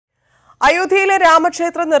അയോധ്യയിലെ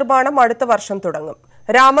രാമക്ഷേത്ര നിർമ്മാണം അടുത്ത വർഷം തുടങ്ങും.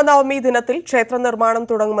 രാമനവമി ദിനത്തിൽ ക്ഷേത്ര നിർമ്മാണം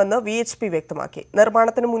തുടങ്ങുമെന്ന് VHP വ്യക്തമാക്കി.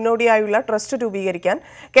 നിർമ്മാണത്തിന് മുന്നോടിയായുള്ള ട്രസ്റ്റ് രൂപീകരിക്കാൻ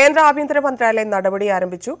കേന്ദ്ര ആഭ്യന്തര മന്ത്രാലയം നടപടി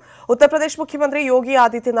ആരംഭിച്ചു. ഉത്തർപ്രദേശ് മുഖ്യമന്ത്രി യോഗി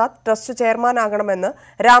ആദിത്യനാഥ് ട്രസ്റ്റ് ചെയർമാനാകണമെന്ന്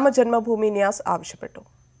രാമജന്മഭൂമി ന്യാസ് ആവശ്യപ്പെട്ടു.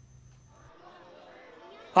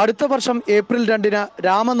 അടുത്ത വർഷം ഏപ്രിൽ 2-ന്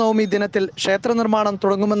രാമനവമി ദിനത്തിൽ ക്ഷേത്ര നിർമ്മാണം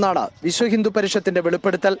തുടങ്ങുമെന്നാണ് വിശ്വ ഹിന്ദു പരിഷത്തിന്റെ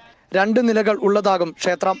വെളിപ്പെടുത്തൽ. 2 നിലകൾ ഉള്ളതാകും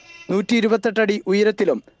ക്ഷേത്രം. 128 അടി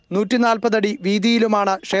ഉയരത്തിലും 140 അടി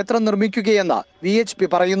വീതിയിലുമാണ് ക്ഷേത്രം നിർമ്മിക്കുകയെന്ന് VHP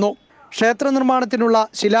പറയുന്നു. ക്ഷേത്ര നിർമ്മാണത്തിനുള്ള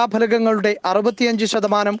ശിലാഫലകങ്ങളുടെ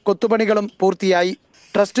 65% കൊത്തുപണികളും പൂർത്തിയായി.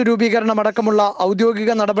 ട്രസ്റ്റ് രൂപീകരണമടക്കമുള്ള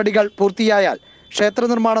ഔദ്യോഗിക നടപടികൾ പൂർത്തിയായാൽ ക്ഷേത്ര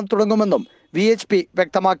നിർമ്മാണം തുടങ്ങുമെന്നും VHP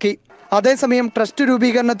വ്യക്തമാക്കി. അതേസമയം ട്രസ്റ്റ്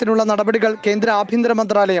രൂപീകരണത്തിനുള്ള നടപടികൾ കേന്ദ്ര ആഭ്യന്തര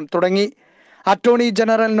മന്ത്രാലയം തുടങ്ങി. അറ്റോർണി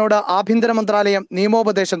ജനറലിനോട് ആഭ്യന്തര മന്ത്രാലയം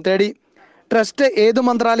നിയമോപദേശം തേടി. ട്രസ്റ്റ് ഏതു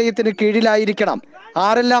മന്ത്രാലയത്തിന് കീഴിലായിരിക്കണം,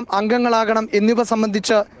 ആരെല്ലാം അംഗങ്ങളാകണം എന്നിവ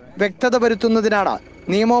സംബന്ധിച്ച് വ്യക്തത വരുത്തുന്നതിനാണ്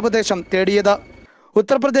നിയമോപദേശം തേടിയത്.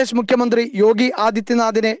 ഉത്തർപ്രദേശ് മുഖ്യമന്ത്രി യോഗി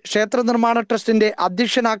ആദിത്യനാഥിനെ ക്ഷേത്ര നിർമ്മാണ ട്രസ്റ്റിന്റെ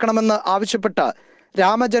അധ്യക്ഷനാക്കണമെന്ന് ആവശ്യപ്പെട്ട്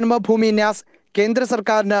രാമജന്മഭൂമി ന്യാസ് കേന്ദ്ര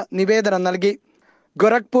സർക്കാരിന് നിവേദനം നൽകി.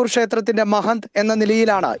 ഗോരഖ്പൂർ ക്ഷേത്രത്തിന്റെ മഹന്ത് എന്ന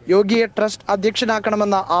നിലയിലാണ് യോഗിയെ ട്രസ്റ്റ്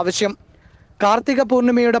അധ്യക്ഷനാക്കണമെന്ന ആവശ്യം. കാർത്തിക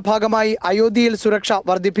പൂർണിമയുടെ ഭാഗമായി അയോധ്യയിൽ സുരക്ഷ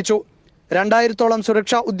വർദ്ധിപ്പിച്ചു. 2000-ഓളം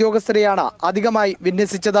സുരക്ഷാ ഉദ്യോഗസ്ഥരെയാണ് അധികമായി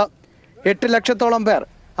വിന്യസിച്ചത്. 8 ലക്ഷത്തോളം പേർ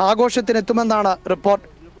ആഘോഷത്തിനെത്തുമെന്നാണ് റിപ്പോർട്ട്.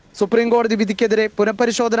 സുപ്രീം കോടതി വിധിക്കെതിരെ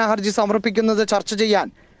പുനഃപരിശോധനാ ഹർജി സമർപ്പിക്കുന്നത് ചർച്ച ചെയ്യാൻ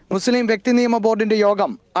മുസ്ലിം വ്യക്തി നിയമ ബോർഡിന്റെ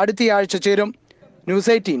യോഗം അടുത്തയാഴ്ച ചേരും.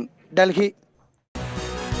 ന്യൂസ് 18 ഡൽഹി.